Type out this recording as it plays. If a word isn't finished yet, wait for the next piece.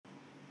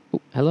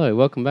Hello,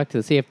 welcome back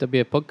to the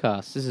CFWF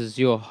podcast. This is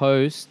your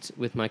host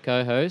with my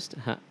co-host.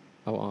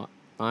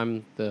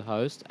 I'm the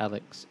host,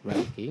 Alex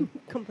Radke.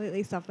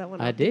 Completely stuffed that one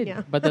I up, did, didn't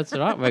ya? but that's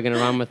all right. We're going to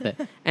run with it.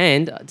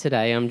 And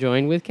today I'm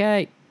joined with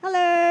Kate,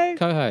 Hello.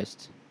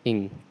 co-host,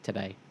 in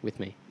today with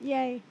me.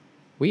 Yay.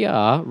 We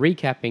are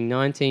recapping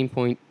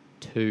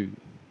 19.2.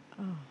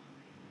 Oh,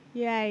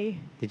 yay.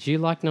 Did you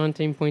like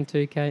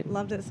 19.2, Kate?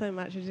 Loved it so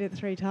much. I did it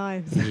 3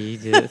 times. You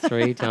did it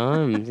 3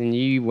 times, and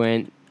you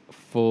went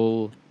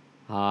full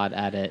hard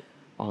at it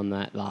on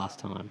that last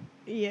time.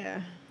 Yeah.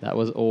 That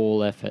was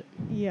all effort.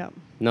 Yep.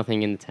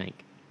 Nothing in the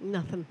tank.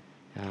 Nothing.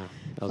 Ah,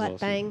 that was Flat awesome.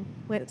 bang.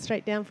 Went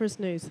straight down for a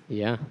snooze.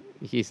 Yeah,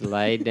 he's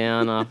laid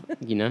down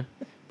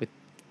with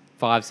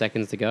 5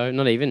 seconds to go.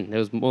 Not even. It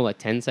was more like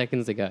 10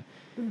 seconds to go.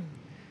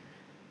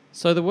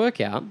 So the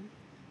workout,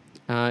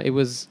 it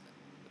was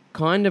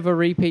kind of a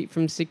repeat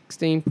from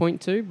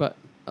 16.2, but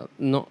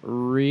not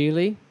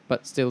really,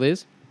 but still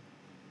is.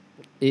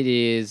 It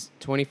is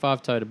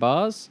 25 toe to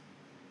bars,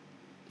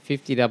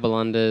 50 double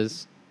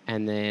unders,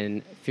 and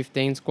then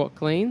 15 squat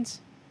cleans.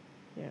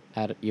 Yep.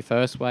 At your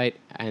first weight,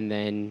 and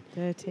then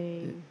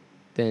 13.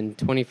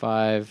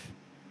 25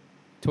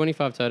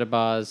 toe to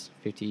bars,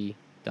 50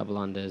 double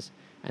unders,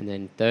 and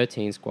then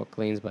 13 squat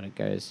cleans, but it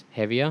goes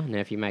heavier. Now,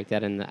 if you make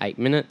that in the 8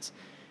 minutes,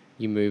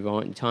 you move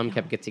on. Your time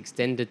cap gets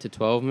extended to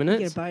 12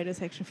 minutes. You get a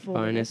bonus extra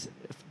 4 minutes.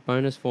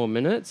 Bonus 4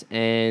 minutes,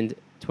 and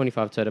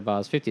 25 toe to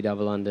bars, 50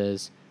 double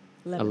unders,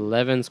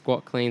 11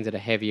 squat cleans at a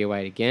heavier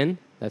weight again.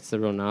 That's the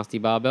real nasty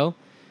barbell.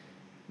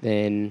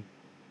 Then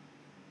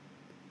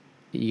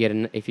you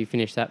get if you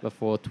finish that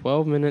before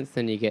 12 minutes,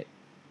 then you get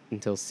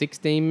until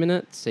 16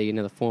 minutes, so you get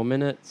another 4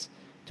 minutes,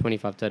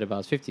 25 toe to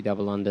bars, 50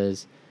 double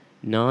unders,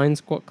 9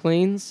 squat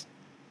cleans,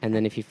 and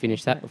then if you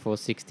finish that before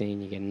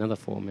 16, you get another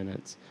 4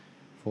 minutes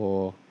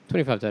for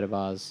 25 toe to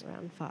bars,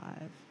 Round 5.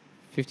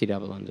 50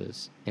 double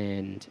unders,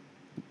 and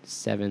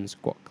 7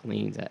 squat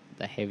cleans at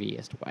the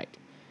heaviest weight.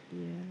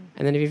 Yeah.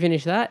 And then if you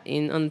finish that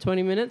in under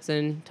 20 minutes,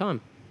 then time.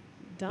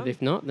 Done. But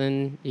if not,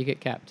 then you get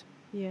capped.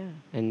 Yeah.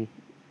 And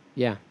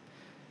yeah.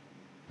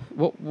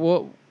 What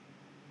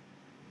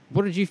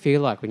did you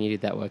feel like when you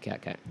did that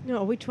workout, Kate?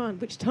 No, which one?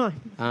 Which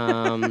time?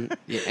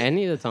 Yeah,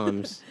 any of the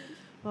times.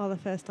 Oh, the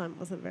first time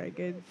wasn't very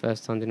good.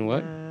 First time didn't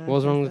work. What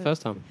was wrong with the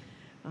first time?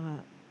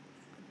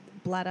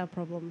 Bladder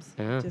problems.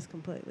 Yeah. Just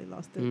completely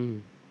lost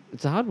it.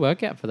 It's a hard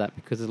workout for that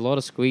because there's a lot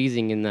of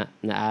squeezing in the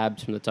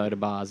abs from the toe to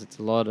bars. It's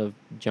a lot of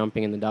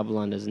jumping in the double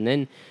unders, and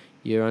then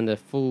you're under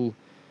full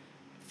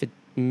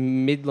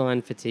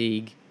midline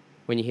fatigue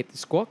when you hit the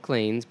squat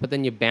cleans, but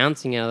then you're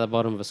bouncing out of the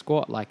bottom of a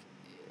squat. Like,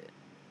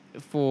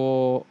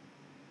 for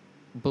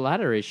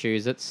bladder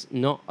issues, it's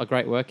not a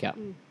great workout.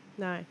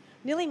 No.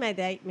 Nearly made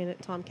the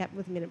 8-minute time cap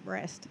with a minute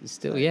rest.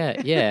 Still,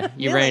 yeah.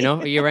 You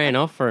ran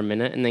off for a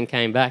minute and then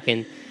came back,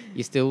 and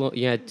you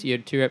had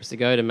 2 reps to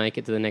go to make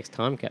it to the next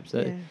time cap.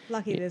 So yeah.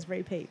 Lucky there's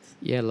repeats.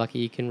 Yeah, lucky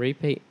you can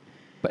repeat.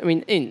 But I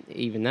mean,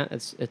 even that,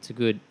 it's a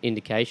good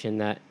indication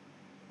that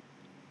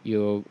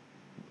you're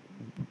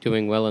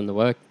doing well in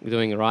the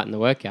doing right in the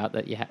workout,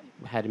 that you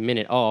had a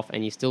minute off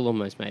and you still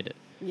almost made it.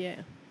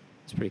 Yeah.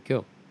 It's pretty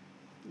cool.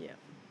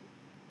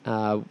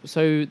 Yeah.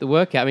 So the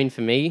workout, I mean,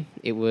 for me,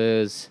 it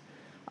was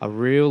a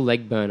real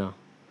leg burner.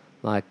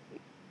 Like,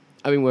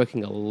 I've been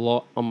working a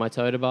lot on my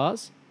toe to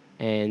bars,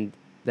 and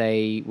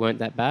they weren't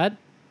that bad.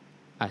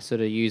 I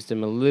sort of used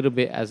them a little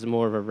bit as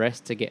more of a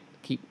rest to get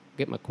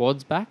my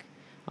quads back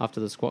after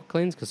the squat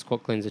cleans, because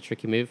squat cleans are a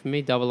tricky move for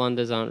me. Double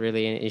unders aren't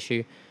really an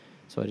issue,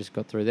 so I just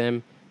got through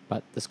them.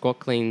 But the squat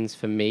cleans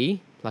for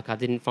me, like, I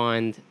didn't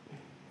find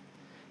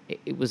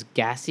it was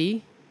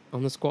gassy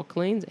on the squat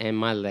cleans, and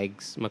my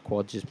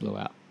quads just blew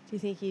out. Do you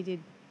think you did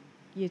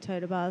your toe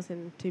to bars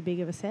in too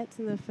big of a sets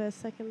in the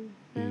second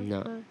round?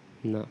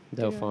 No,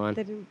 they were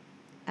fine.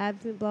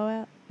 Abs didn't blow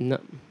out? No,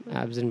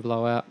 abs didn't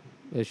blow out.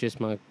 It was just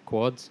my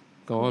quads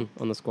gone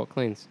on the squat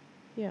cleans.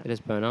 Yeah. They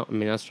just burn up. I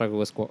mean, I struggle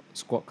with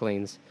squat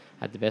cleans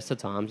at the best of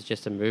times. It's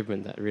just a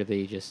movement that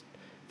really just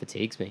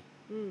fatigues me.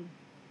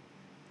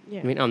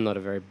 Yeah. I mean, I'm not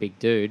a very big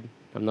dude.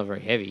 I'm not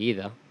very heavy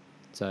either.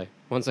 So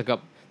once I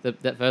got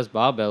that first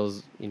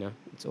barbell's,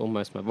 it's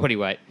almost my body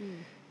weight.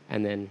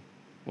 And then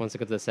once I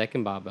got to the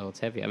second barbell, it's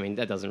heavy. I mean,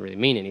 that doesn't really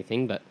mean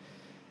anything, but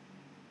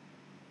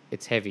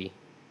it's heavy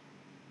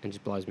and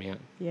just blows me out.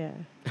 Yeah.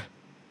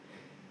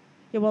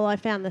 Yeah, well, I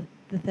found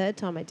the third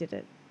time I did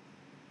it,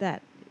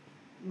 that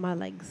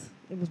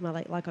it was my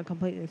leg, like I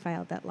completely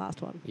failed that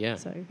last one. Yeah.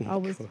 So I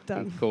was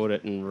done. Caught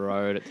it and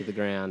rode it to the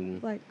ground.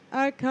 And like,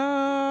 I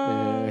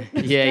can't.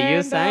 Yeah,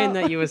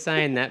 you were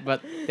saying that,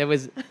 but there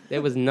was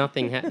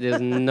nothing,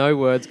 there's no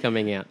words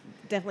coming out.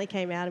 Definitely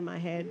came out in my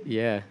head.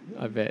 Yeah,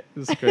 I bet.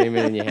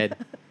 Screaming in your head.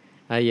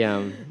 I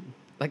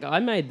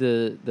made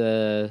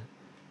the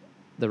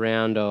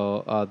round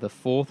or the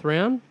fourth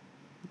round.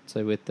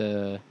 So with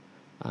the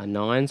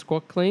 9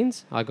 squat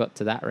cleans, I got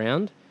to that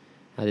round.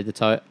 I did the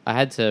toe.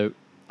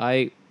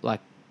 I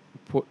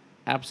put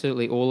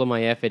absolutely all of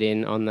my effort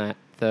in on that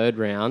third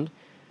round,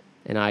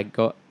 and I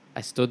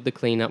stood the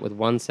clean up with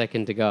 1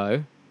 second to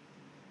go,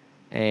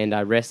 and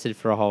I rested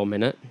for a whole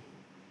minute,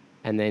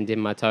 and then did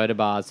my toter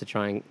bars to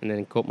try and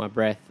then caught my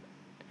breath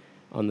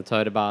on the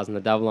toter bars and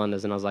the double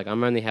unders, and I was like,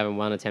 I'm only having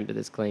one attempt at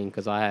this clean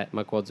because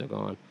my quads are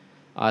gone.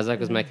 Isaac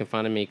was making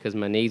fun of me because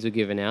my knees were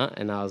giving out,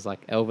 and I was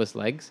like Elvis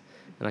legs,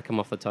 and I come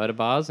off the toter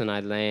bars and I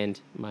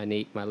land, my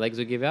legs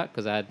would give out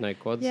because I had no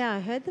quads. Yeah,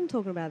 I heard them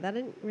talking about that. I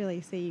didn't really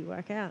see you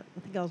work out. I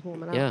think I was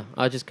warming up. Yeah,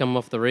 I just come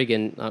off the rig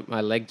and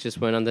my legs just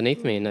went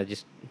underneath me, and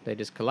they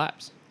just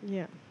collapsed.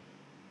 Yeah.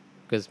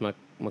 Because my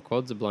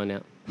quads are blown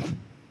out.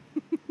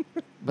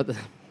 But that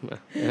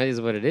is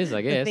what it is,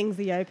 I guess. The things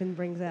the open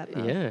brings out.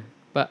 Now. Yeah.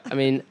 But, I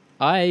mean,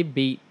 I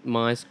beat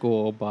my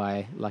score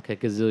by like a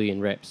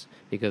gazillion reps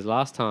because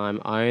last time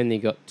I only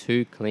got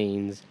 2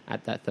 cleans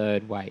at that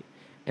third weight,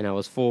 and I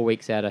was 4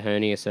 weeks out of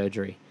hernia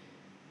surgery,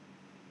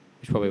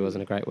 which probably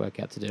wasn't a great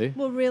workout to do.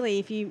 Well, really,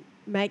 if you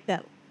make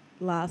that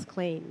last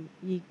clean,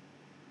 you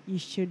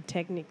should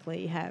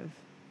technically have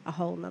a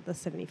whole another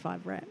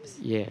 75 reps.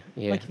 Yeah,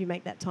 yeah. Like if you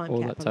make that time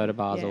all cap. the toter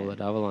bars, all the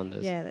double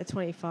unders. Yeah, the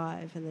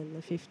 25 and then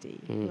the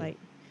 50. Like,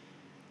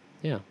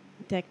 yeah.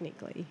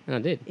 Technically. And I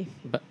did.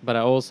 But I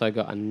also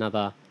got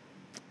another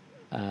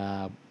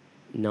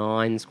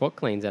 9 squat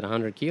cleans at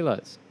 100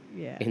 kilos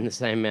in the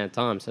same amount of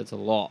time. So it's a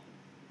lot.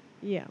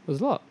 Yeah. It was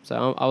a lot.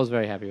 So I was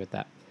very happy with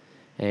that.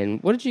 And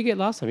what did you get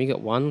last time? You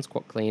got 1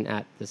 squat clean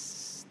at the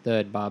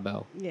third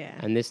barbell. Yeah.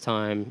 And this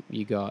time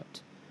you got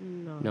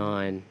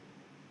 9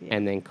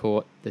 and then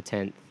caught the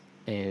 10th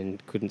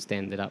and couldn't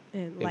stand it up.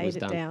 And laid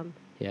it down.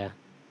 Yeah.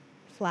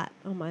 Flat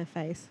on my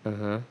face.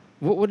 Uh-huh.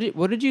 What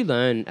did you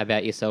learn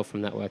about yourself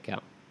from that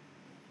workout?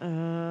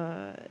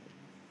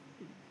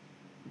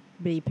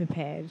 Be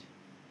prepared.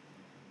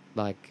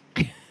 Like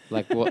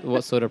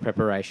what sort of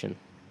preparation?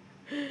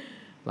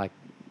 Like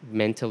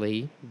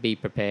mentally be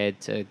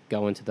prepared to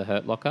go into the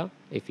hurt locker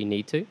if you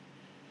need to?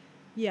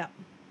 Yeah.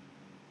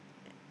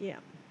 Yeah.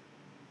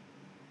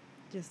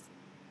 Just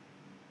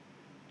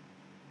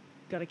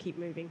got to keep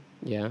moving.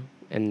 Yeah.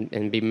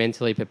 And be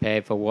mentally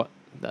prepared for what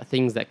the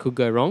things that could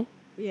go wrong?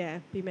 Yeah,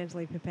 be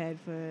mentally prepared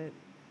for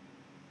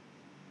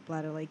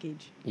bladder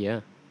leakage.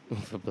 Yeah,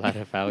 for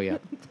bladder failure.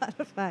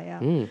 Bladder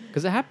failure.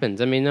 Because it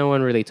happens. I mean, no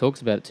one really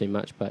talks about it too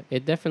much, but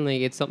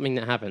it's something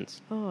that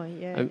happens. Oh,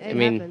 yeah, I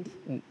mean,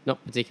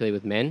 not particularly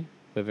with men.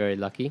 We're very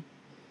lucky.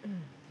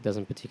 It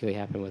doesn't particularly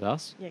happen with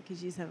us. Yeah,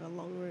 because you just have a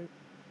long route.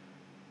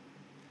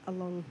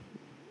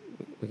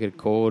 We get a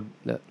cord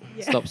that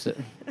stops it.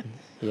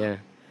 Yeah.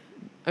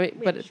 I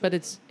mean, but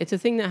it's a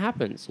thing that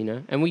happens, you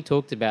know. And we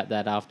talked about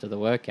that after the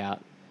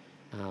workout,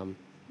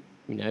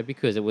 you know,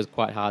 because it was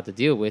quite hard to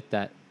deal with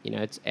that, you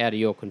know, it's out of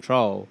your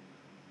control,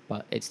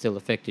 but it still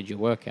affected your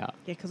workout.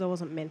 Yeah, because I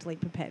wasn't mentally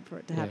prepared for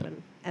it to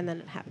happen. And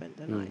then it happened,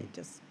 and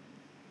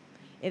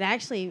it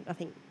actually, I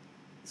think,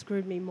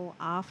 screwed me more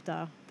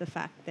after the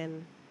fact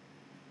than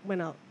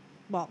when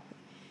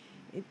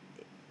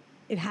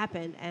it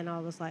happened, and I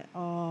was like,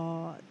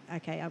 oh,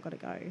 okay, I've got to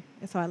go.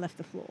 And so I left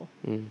the floor.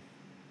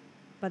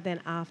 But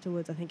then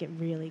afterwards, I think it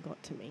really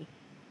got to me.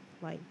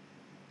 Like,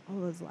 I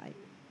was like,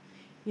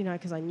 you know,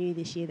 because I knew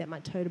this year that my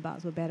toter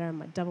bars were better and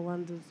my double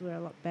unders were a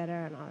lot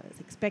better, and I was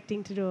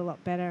expecting to do a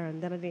lot better,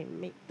 and then I didn't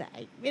meet the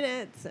 8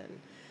 minutes, and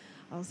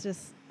I was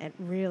just, it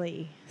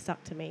really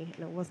stuck to me.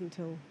 And it wasn't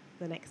until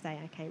the next day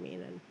I came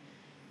in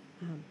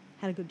and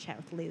had a good chat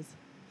with Liz.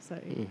 So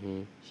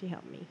she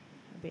helped me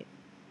a bit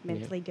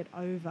mentally get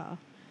over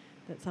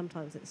that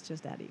sometimes it's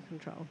just out of your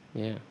control.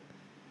 Yeah.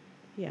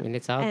 Yeah. I mean,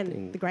 it's hard.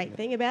 And the great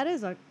thing about it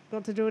is I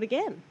got to do it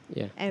again.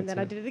 Yeah. And then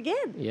I did it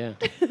again. Yeah.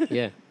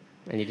 Yeah.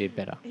 And you did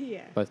better.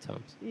 Yeah. Both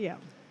times. Yeah.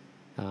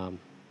 But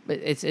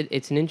it's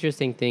an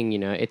interesting thing, you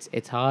know.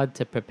 It's hard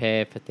to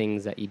prepare for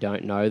things that you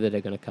don't know that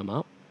are going to come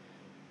up.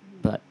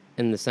 But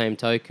in the same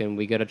token,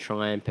 we got to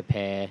try and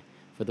prepare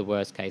for the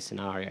worst case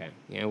scenario.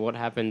 You know, what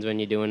happens when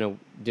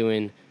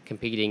you're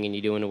competing and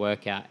you're doing a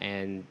workout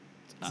and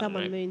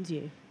someone moons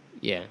you.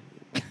 Yeah.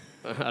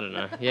 I don't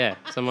know. Yeah.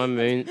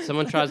 Someone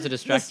tries to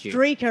distract you. The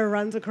streaker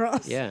runs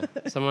across. Yeah.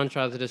 Someone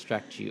tries to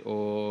distract you,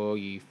 or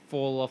you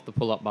fall off the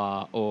pull-up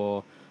bar,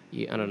 or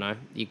your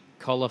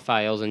collar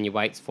fails and your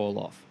weights fall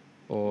off,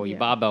 or your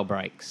barbell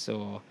breaks,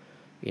 or,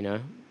 you know,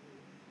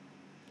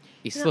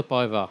 you slip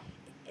over.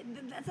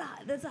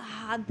 That's a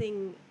hard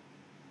thing,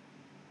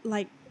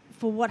 like,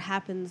 for what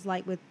happens,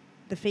 like, with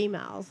the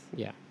females.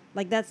 Yeah.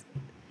 Like, I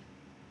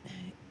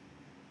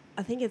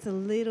think it's a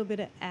little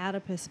bit out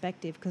of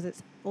perspective because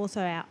it's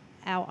also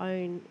our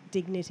own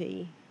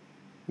dignity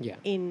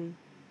in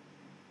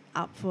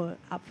up for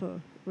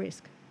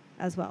risk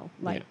as well.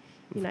 Like,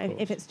 you know,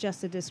 if it's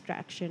just a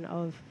distraction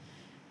of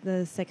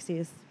the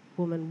sexiest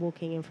woman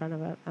walking in front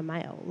of a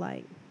male,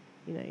 like,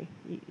 you know,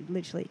 you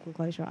literally can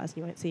close your eyes and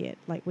you won't see it.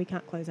 Like, we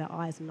can't close our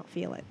eyes and not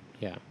feel it.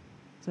 Yeah.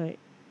 So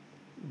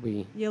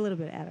you're a little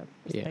bit out of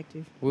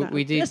perspective. Yeah.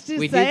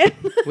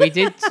 We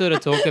did sort of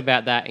talk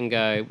about that and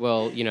go,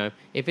 well, you know,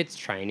 if it's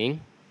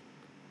training,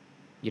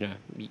 you know,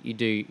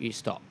 you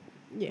stop.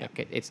 Yeah.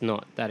 Like it's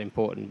not that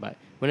important. But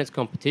when it's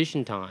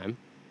competition time,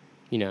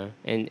 you know,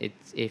 and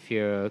if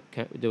you're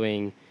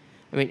doing,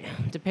 I mean,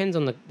 it depends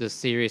on the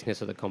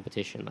seriousness of the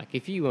competition. Like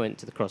if you went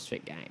to the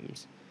CrossFit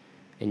Games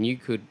and you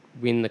could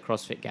win the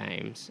CrossFit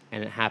Games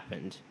and it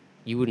happened,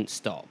 you wouldn't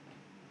stop.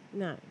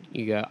 No.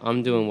 You go,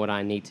 I'm doing what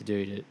I need to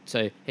do to.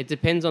 So it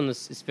depends on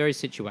this. It's very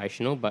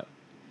situational, but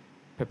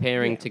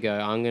preparing to go,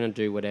 I'm going to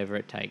do whatever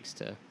it takes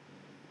to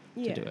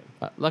do it.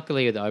 But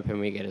luckily with the Open,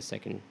 we get a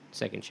second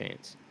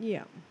chance.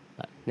 Yeah.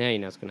 But now you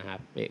know it's going to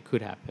happen. It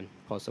could happen,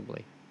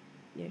 possibly.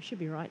 Yeah, it should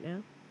be right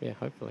now. Yeah,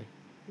 hopefully.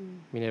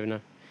 You never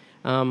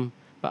know.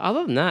 But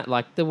other than that,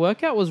 like, the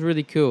workout was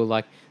really cool.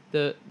 Like,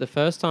 the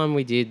first time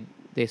we did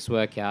this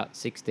workout,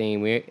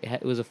 16,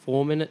 it was a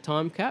 4-minute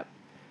time cap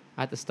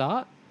at the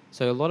start.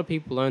 So a lot of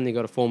people only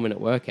got a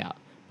 4-minute workout.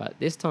 But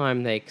this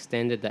time they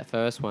extended that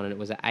first one, and it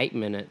was at 8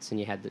 minutes, and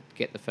you had to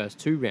get the first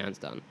 2 rounds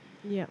done.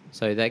 Yeah.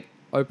 So they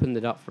opened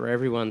it up for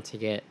everyone to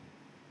get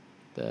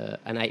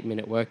an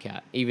 8-minute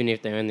workout, even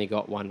if they only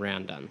got 1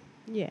 round done.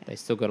 Yeah. They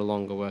still got a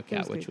longer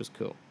workout, which was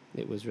cool.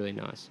 It was really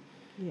nice.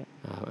 Yeah.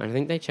 And I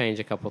think they changed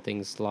a couple of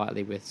things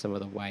slightly with some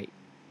of the weight.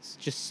 It's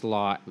just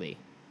slightly,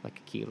 like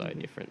a kilo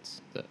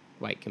difference, the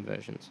weight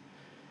conversions.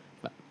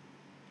 But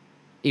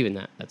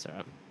even that's all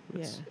right.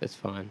 It's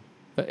fine.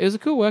 But it was a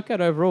cool workout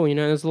overall. You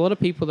know, there's a lot of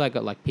people that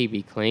got like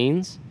PB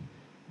cleans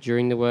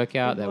during the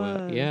workout.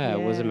 It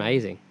was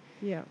amazing.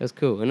 Yeah. It was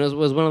cool. And it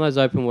was one of those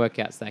open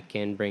workouts that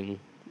can bring...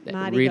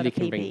 Marty really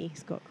got a PB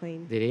squat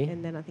clean. Did he?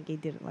 And then I think he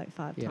did it like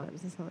 5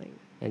 times or something.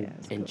 And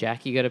cool.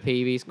 Jackie got a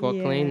PB squat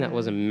clean. That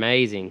was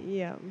amazing.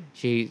 Yeah.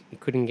 She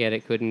couldn't get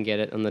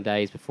it on the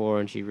days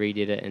before, and she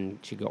redid it, and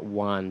she got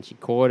 1. She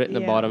caught it in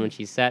the bottom, and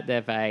she sat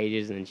there for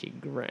ages, and then she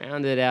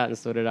ground it out and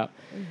stood it up.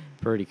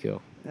 Pretty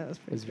cool. That was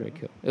pretty very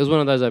cool. It was one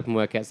of those open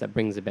workouts that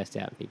brings the best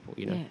out in people,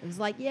 you know. Yeah, it was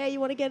like, you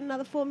want to get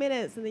another 4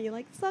 minutes, and then you're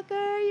like, sucker,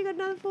 you got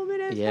another 4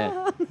 minutes.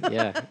 Yeah,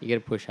 you got to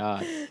push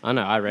hard. I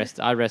know.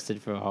 I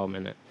rested for a whole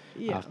minute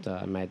after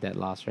I made that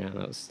last round.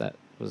 That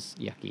was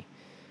yucky.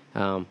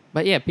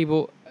 But yeah,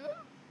 people.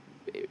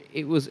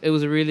 It was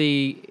a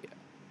really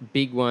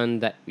big one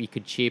that you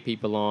could cheer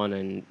people on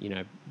and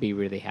be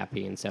really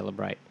happy and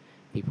celebrate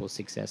people's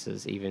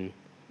successes, even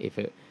if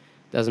it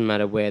doesn't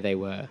matter where they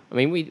were. I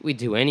mean, we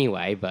do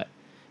anyway, but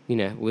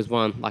it was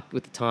one like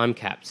with the time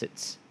caps.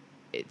 It's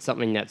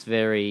something that's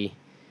very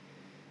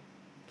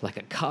like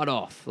a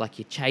cut-off, like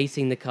you're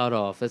chasing the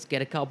cut-off. Let's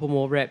get a couple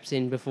more reps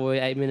in before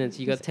 8 minutes.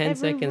 You got 10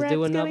 seconds,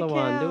 do another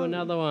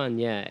one.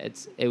 Yeah,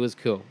 it was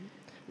cool.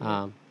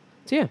 So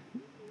yeah,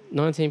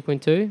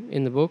 19.2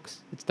 in the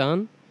books. It's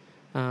done.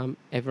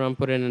 Everyone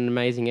put in an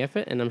amazing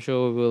effort, and I'm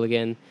sure we will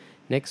again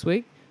next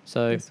week.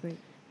 So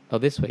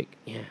this week.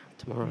 Yeah,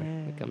 tomorrow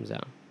it comes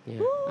out.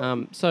 Yeah.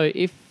 So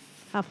if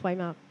halfway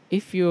mark.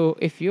 If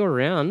you're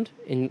around,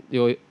 in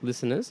your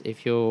listeners,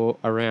 if you're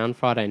around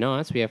Friday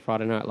nights, we have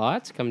Friday Night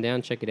Lights. Come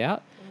down, check it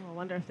out. Oh, I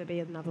wonder if there'll be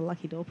another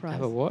lucky door prize.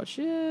 Have a watch,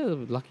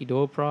 lucky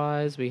door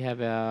prize. We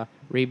have our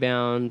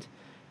rebound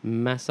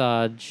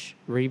massage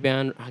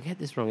rebound. I get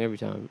this wrong every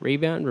time.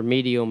 Rebound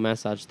remedial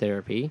massage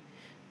therapy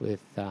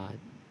with Dan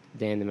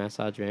the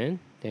massage man,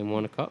 Dan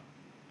Warnicott,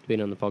 been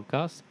on the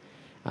podcast.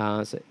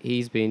 So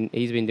he's been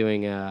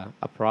doing a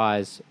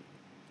prize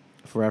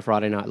for our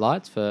Friday Night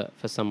Lights for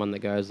someone that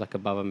goes like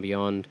above and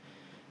beyond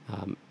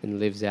and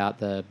lives out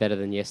the better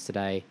than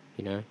yesterday,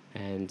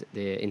 and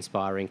they're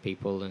inspiring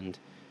people and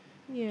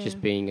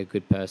just being a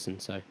good person.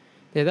 So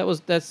yeah,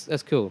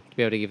 that's cool to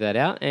be able to give that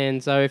out.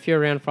 And so if you're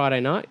around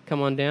Friday night,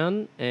 come on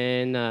down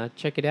and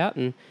check it out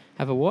and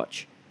have a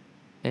watch.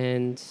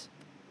 And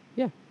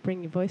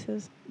bring your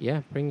voices.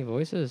 Yeah, bring your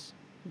voices.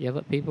 Yell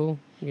at people,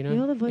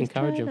 You're the voice,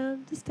 encourage them.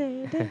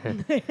 Understand.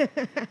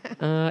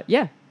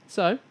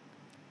 So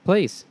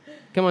please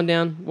come on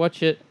down,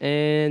 watch it,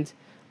 and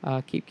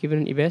keep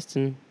giving it your best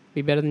and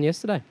be better than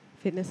yesterday.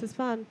 Fitness is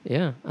fun.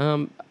 Yeah.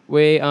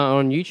 We are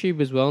on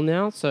YouTube as well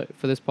now, so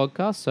for this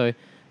podcast. So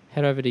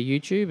head over to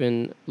YouTube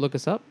and look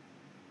us up.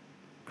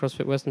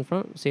 CrossFit Western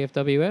Front,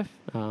 CFWF.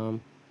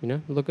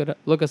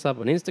 Look us up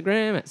on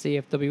Instagram at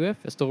CFWF.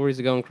 The stories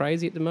are going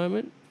crazy at the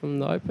moment from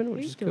the Open,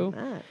 which is cool.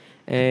 That?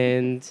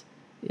 And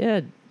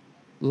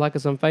like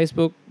us on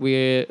Facebook.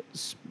 We're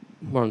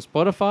on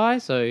Spotify,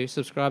 so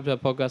subscribe to our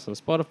podcast on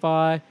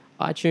Spotify,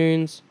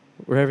 iTunes.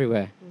 We're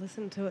everywhere.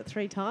 Listen to it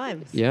 3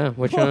 times. Yeah,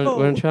 we're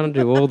trying to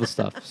do all the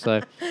stuff.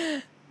 So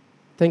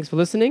thanks for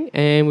listening,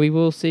 and we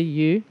will see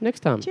you next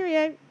time.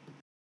 Cheerio.